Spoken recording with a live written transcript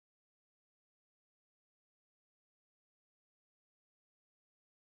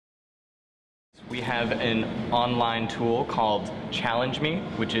We have an online tool called Challenge Me,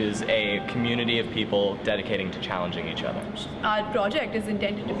 which is a community of people dedicating to challenging each other. Our project is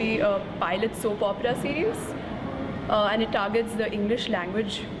intended to be a pilot soap opera series, and it targets the English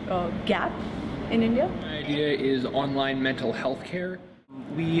language gap in India. My idea is online mental health care.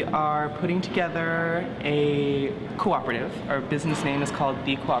 We are putting together a cooperative. Our business name is called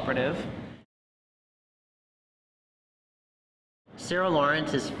The Cooperative. Sarah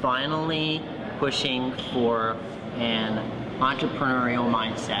Lawrence is finally pushing for an entrepreneurial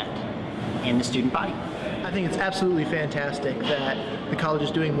mindset in the student body. I think it's absolutely fantastic that the college is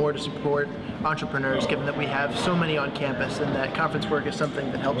doing more to support entrepreneurs, given that we have so many on campus, and that conference work is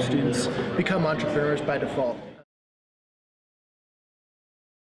something that helps students become entrepreneurs by default.